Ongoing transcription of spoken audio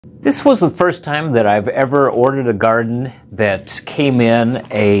This was the first time that I've ever ordered a garden that came in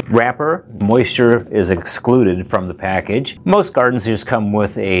a wrapper. Moisture is excluded from the package. Most gardens just come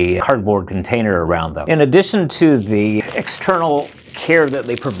with a cardboard container around them. In addition to the external care that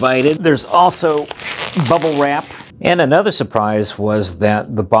they provided, there's also bubble wrap. And another surprise was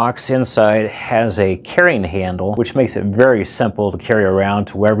that the box inside has a carrying handle, which makes it very simple to carry around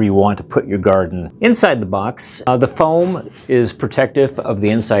to wherever you want to put your garden. Inside the box, the foam is protective of the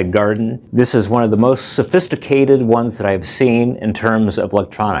inside garden. This is one of the most sophisticated ones that I've seen in terms of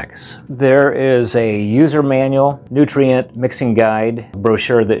electronics. There is a user manual, nutrient mixing guide,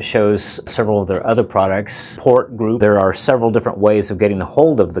 brochure that shows several of their other products, support group. There are several different ways of getting a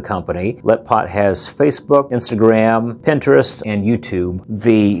hold of the company. LetPot has Facebook, Instagram, Pinterest, and YouTube.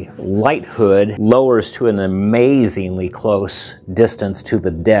 The light hood lowers to an amazingly close distance to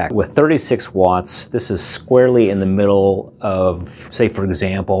the deck. With 36 watts, this is squarely in the middle of, say for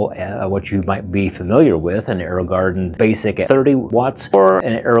example, what you might be familiar with, an AeroGarden Basic at 30 watts or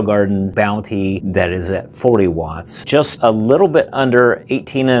an AeroGarden Bounty that is at 40 watts. Just a little bit under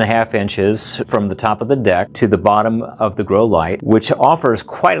 18.5 inches from the top of the deck to the bottom of the grow light, which offers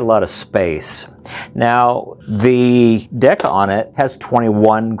quite a lot of space. Now, the deck on it has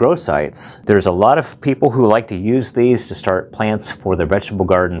 21 grow sites. There's a lot of people who like to use these to start plants for their vegetable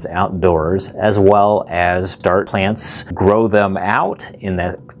gardens outdoors, as well as start plants, grow them out in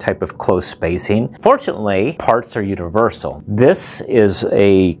that type of close spacing. Fortunately, parts are universal. This is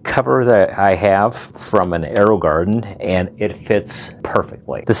a cover that I have from an AeroGarden, and it fits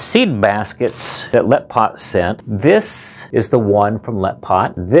perfectly. The seed baskets that LetPot sent, this is the one from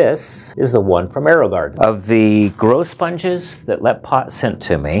LetPot. This is the one from AeroGarden. Of the grow sponges that LetPot sent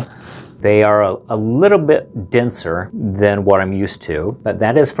to me, they are a little bit denser than what I'm used to, but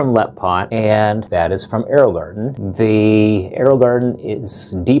that is from LetPot and that is from AeroGarden. The AeroGarden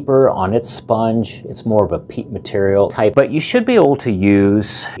is deeper on its sponge. It's more of a peat material type, but you should be able to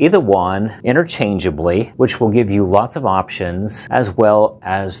use either one interchangeably, which will give you lots of options, as well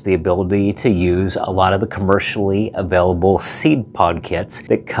as the ability to use a lot of the commercially available seed pod kits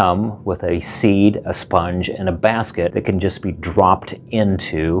that come with a seed, a sponge, and a basket that can just be dropped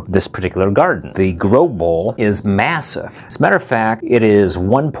into this particular garden. The grow bowl is massive. As a matter of fact, it is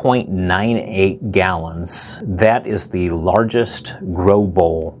 1.98 gallons. That is the largest grow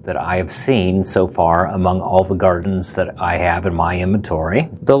bowl that I have seen so far among all the gardens that I have in my inventory.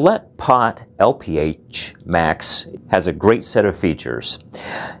 The LetPot LPH Max has a great set of features.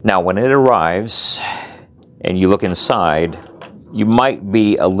 Now, when it arrives and you look inside, you might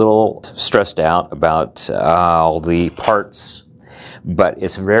be a little stressed out about all the parts, but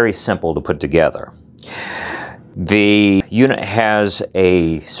it's very simple to put together. The unit has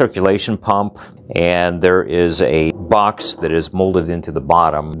a circulation pump, and there is a box that is molded into the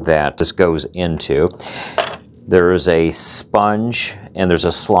bottom that this goes into. There is a sponge, and there's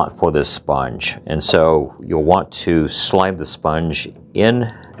a slot for this sponge. And so you'll want to slide the sponge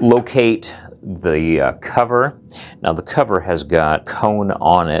in, locate the cover. Now the cover has got cone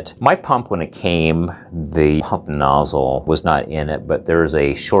on it. My pump, when it came, the pump nozzle was not in it, but there's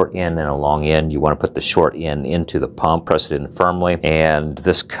a short end and a long end. You want to put the short end into the pump, press it in firmly, and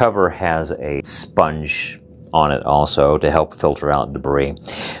this cover has a sponge on it also to help filter out debris.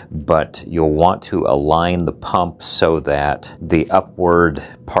 But you'll want to align the pump so that the upward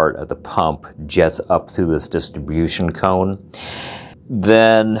part of the pump jets up through this distribution cone.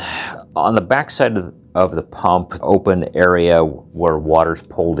 Then on the back side of the pump, open area where water's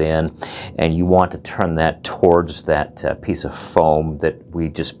pulled in, and you want to turn that towards that piece of foam that we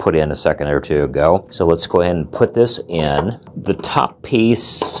just put in a second or two ago. So let's go ahead and put this in. The top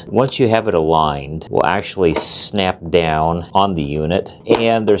piece, once you have it aligned, will actually snap down on the unit,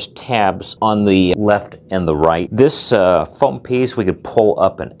 and there's tabs on the left and the right. This foam piece we could pull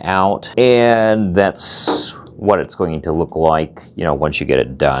up and out, and that's what it's going to look like, you know, once you get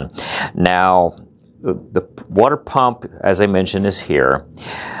it done. Now, the water pump, as I mentioned, is here.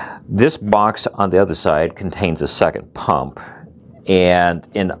 This box on the other side contains a second pump, and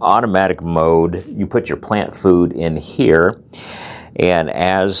in automatic mode, you put your plant food in here, and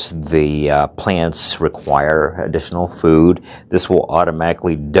as the plants require additional food, this will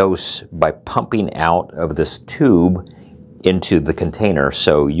automatically dose by pumping out of this tube into the container,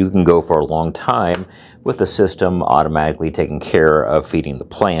 so you can go for a long time with the system automatically taking care of feeding the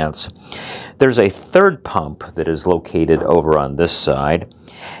plants. There's a third pump that is located over on this side,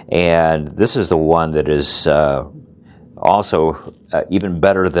 and this is the one that is also even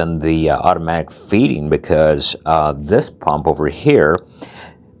better than the automatic feeding, because this pump over here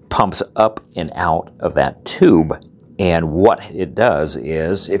pumps up and out of that tube. And what it does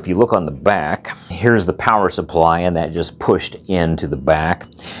is, if you look on the back, here's the power supply, and that just pushed into the back.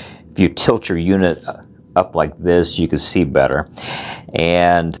 If you tilt your unit up like this, you can see better.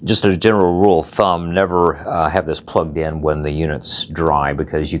 And just as a general rule of thumb, never have this plugged in when the unit's dry,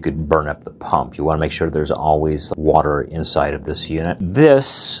 because you could burn up the pump. You want to make sure there's always water inside of this unit.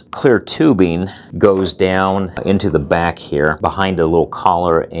 This clear tubing goes down into the back here behind a little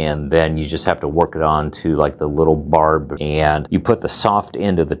collar, and then you just have to work it onto like the little barb, and you put the soft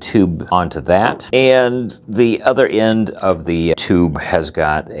end of the tube onto that, and the other end of the tube has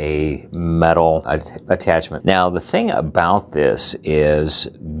got a metal attachment. Now, the thing about this is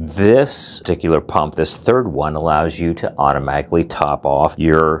this particular pump, this third one, allows you to automatically top off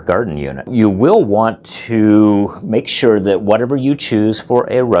your garden unit. You will want to make sure that whatever you choose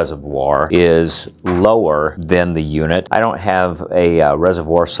for a reservoir is lower than the unit. I don't have a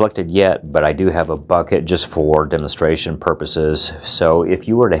reservoir selected yet, but I do have a bucket just for demonstration purposes. So if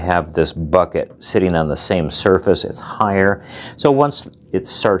you were to have this bucket sitting on the same surface, it's higher. So once it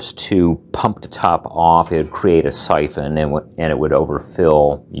starts to pump the top off, it would create a siphon, and it would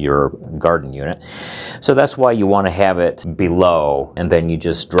overfill your garden unit. So that's why you want to have it below, and then you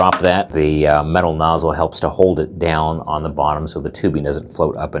just drop that. The metal nozzle helps to hold it down on the bottom so the tubing doesn't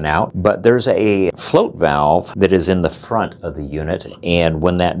float up and out. But there's a float valve that is in the front of the unit, and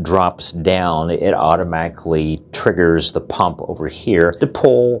when that drops down, it automatically triggers the pump over here to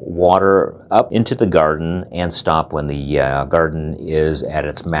pull water up into the garden and stop when the garden is at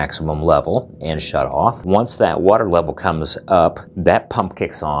its maximum level and shut off. Once that water level comes up, that pump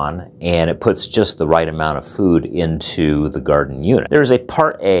kicks on, and it puts just the right amount of food into the garden unit. There's a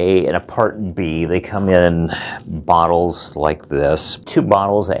part A and a part B. They come in bottles like this. Two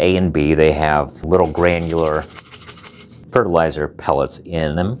bottles, A and B. They have little granular fertilizer pellets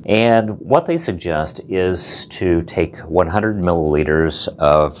in them, and what they suggest is to take 100 milliliters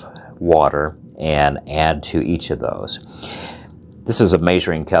of water and add to each of those. This is a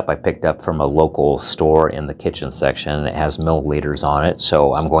measuring cup I picked up from a local store in the kitchen section. It has milliliters on it,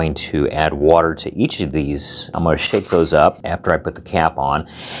 so I'm going to add water to each of these. I'm going to shake those up after I put the cap on,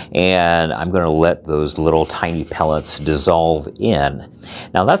 and I'm going to let those little tiny pellets dissolve in.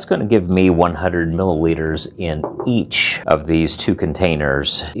 Now that's going to give me 100 milliliters in each of these two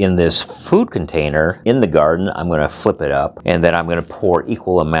containers. In this food container in the garden, I'm going to flip it up, and then I'm going to pour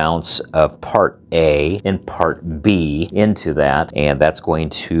equal amounts of part A and part B into that, and that's going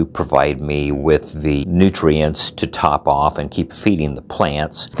to provide me with the nutrients to top off and keep feeding the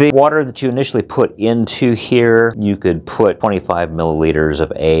plants. The water that you initially put into here, you could put 25 milliliters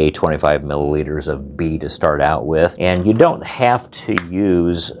of A, 25 milliliters of B to start out with, and you don't have to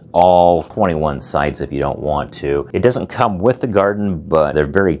use all 21 sites if you don't want to. It doesn't come with the garden, but they're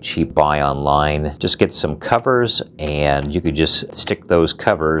very cheap buy online. Just get some covers, and you could just stick those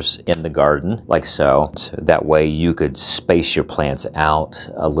covers in the garden like so. That way you could space your plants out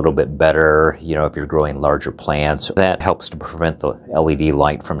a little bit better, you know, if you're growing larger plants. That helps to prevent the LED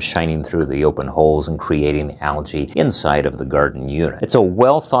light from shining through the open holes and creating algae inside of the garden unit. It's a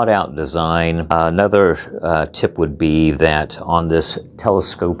well thought out design. Another tip would be that on this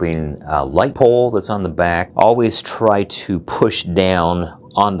telescoping light pole that's on the back, always try to push down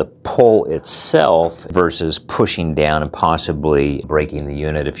on the pole itself versus pushing down and possibly breaking the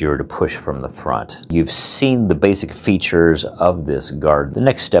unit if you were to push from the front. You've seen the basic features of this garden. The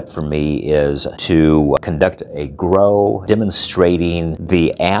next step for me is to conduct a grow demonstrating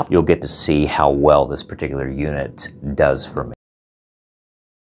the app. You'll get to see how well this particular unit does for me.